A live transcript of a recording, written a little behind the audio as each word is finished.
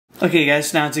Okay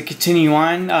guys, now to continue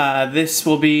on, this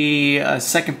will be a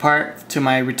second part to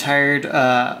my retired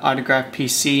autograph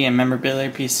PC and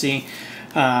memorabilia PC.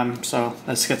 So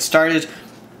let's get started.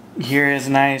 Here is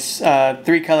a nice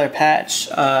 3-color patch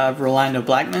of Rolando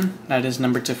Blackman. That is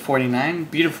numbered to 49.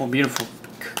 Beautiful, beautiful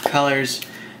colors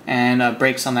and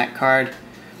breaks on that card.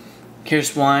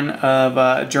 Here's one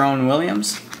of Jerome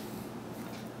Williams.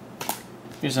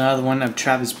 Here's another one of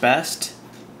Travis Best,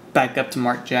 back up to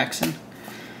Mark Jackson.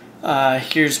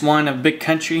 Here's one of Big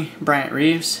Country, Bryant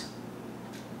Reeves.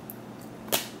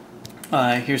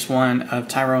 Here's one of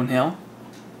Tyrone Hill.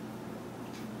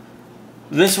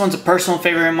 This one's a personal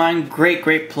favorite of mine. Great,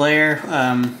 great player.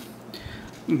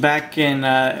 Back in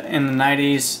the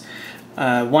 90s,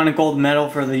 won a gold medal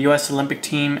for the U.S. Olympic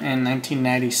team in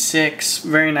 1996.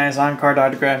 Very nice on-card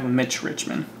autograph with Mitch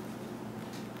Richmond.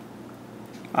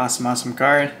 Awesome, awesome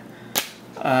card.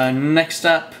 Next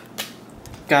up,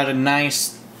 got a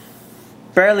nice,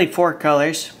 barely 4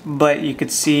 colors, but you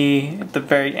could see at the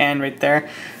very end right there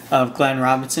of Glenn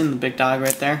Robinson, the big dog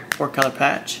right there, 4-color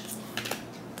patch.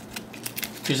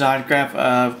 Here's an autograph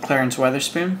of Clarence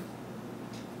Weatherspoon.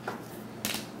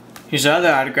 Here's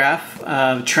another autograph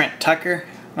of Trent Tucker.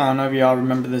 I don't know if you all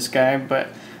remember this guy, but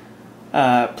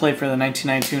played for the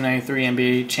 1992-93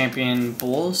 NBA champion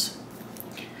Bulls.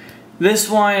 This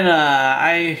one,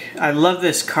 I love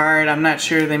this card. I'm not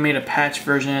sure they made a patch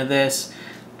version of this.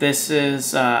 This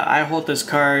is, I hold this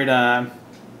card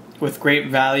with great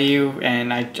value,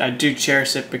 and I do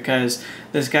cherish it because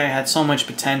this guy had so much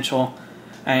potential.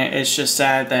 And it's just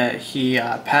sad that he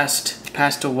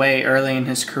passed away early in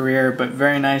his career, but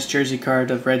very nice jersey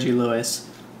card of Reggie Lewis.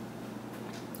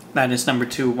 That is number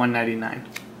 2/199.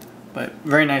 But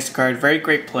very nice card, very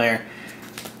great player.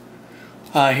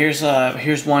 Here's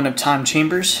one of Tom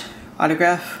Chambers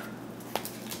autograph.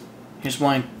 Here's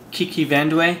one Kiki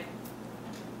Vandeweghe.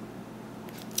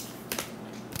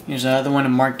 Here's another one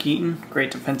of Mark Eaton, great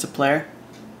defensive player.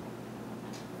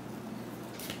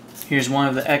 Here's one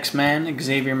of the X-Men,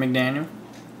 Xavier McDaniel.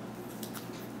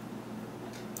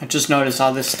 I just noticed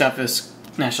all this stuff is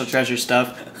National Treasure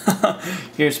stuff.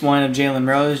 Here's one of Jalen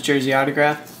Rose, jersey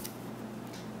autograph.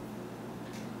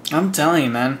 I'm telling you,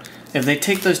 man, if they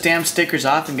take those damn stickers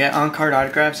off and get on-card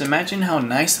autographs, imagine how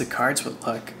nice the cards would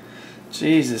look.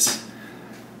 Jesus.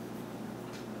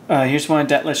 Here's one of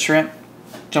Detlef Schrempf,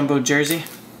 jumbo jersey.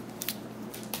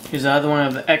 Here's another one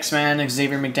of the X-Men,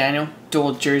 Xavier McDaniel,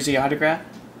 dual jersey autograph.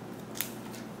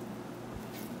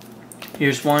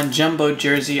 Here's one jumbo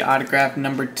jersey autograph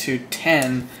number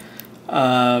 210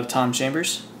 of Tom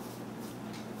Chambers.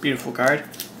 Beautiful card.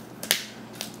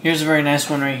 Here's a very nice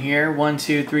one right here. 1,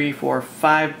 2, 3, 4,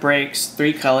 5 breaks,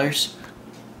 3 colors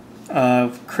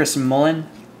of Chris Mullen,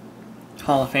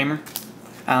 Hall of Famer.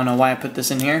 I don't know why I put this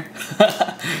in here.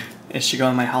 It should go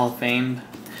in my Hall of Fame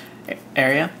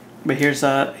area. But here's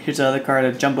the other card,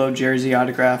 a jumbo jersey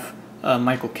autograph of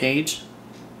Michael Cage.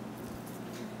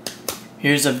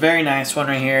 Here's a very nice one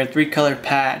right here, 3-color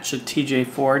patch of TJ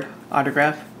Ford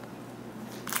autograph.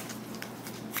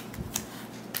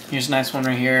 Here's a nice one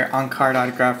right here, on-card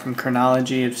autograph from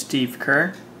Chronology of Steve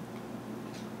Kerr.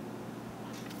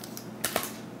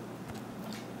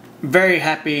 Very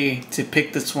happy to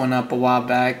pick this one up a while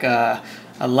back.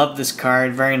 I love this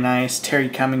card, very nice. Terry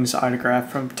Cummings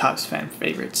autograph from Topps Fan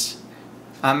Favorites.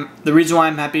 The reason why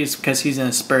I'm happy is because he's in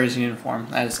a Spurs uniform.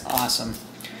 That is awesome.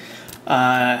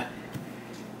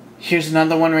 Here's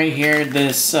another one right here.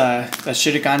 This that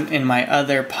should have gone in my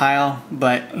other pile,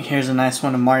 but here's a nice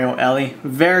one of Mario Elie.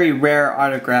 Very rare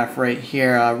autograph right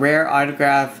here. Rare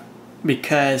autograph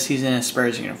because he's in a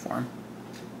Spurs uniform.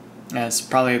 That's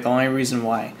probably the only reason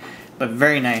why. But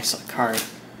very nice card.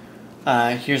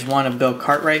 Here's one of Bill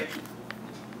Cartwright.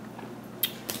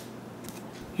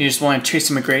 Here's one of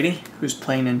Tracy McGrady, who's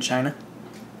playing in China.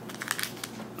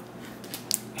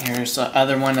 Here's the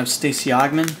other one of Stacey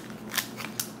Augmon.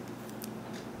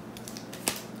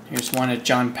 Here's one of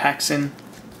John Paxson.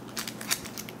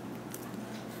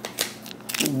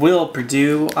 Will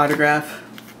Perdue autograph.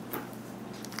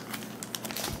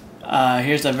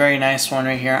 Here's a very nice one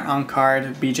right here, on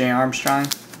card, B.J. Armstrong.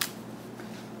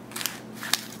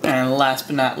 And last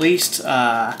but not least,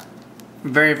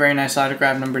 very, very nice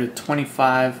autograph, number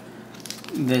 25.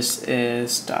 This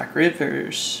is Doc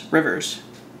Rivers.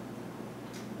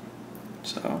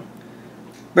 So,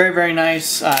 very, very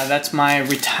nice. That's my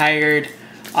retired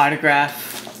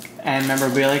autograph and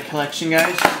memorabilia collection,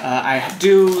 guys. I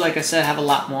do, like I said, have a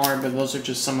lot more, but those are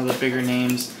just some of the bigger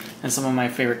names and some of my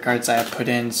favorite cards I have put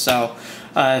in. So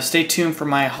stay tuned for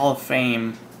my Hall of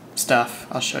Fame stuff.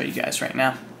 I'll show you guys right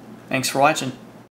now. Thanks for watching.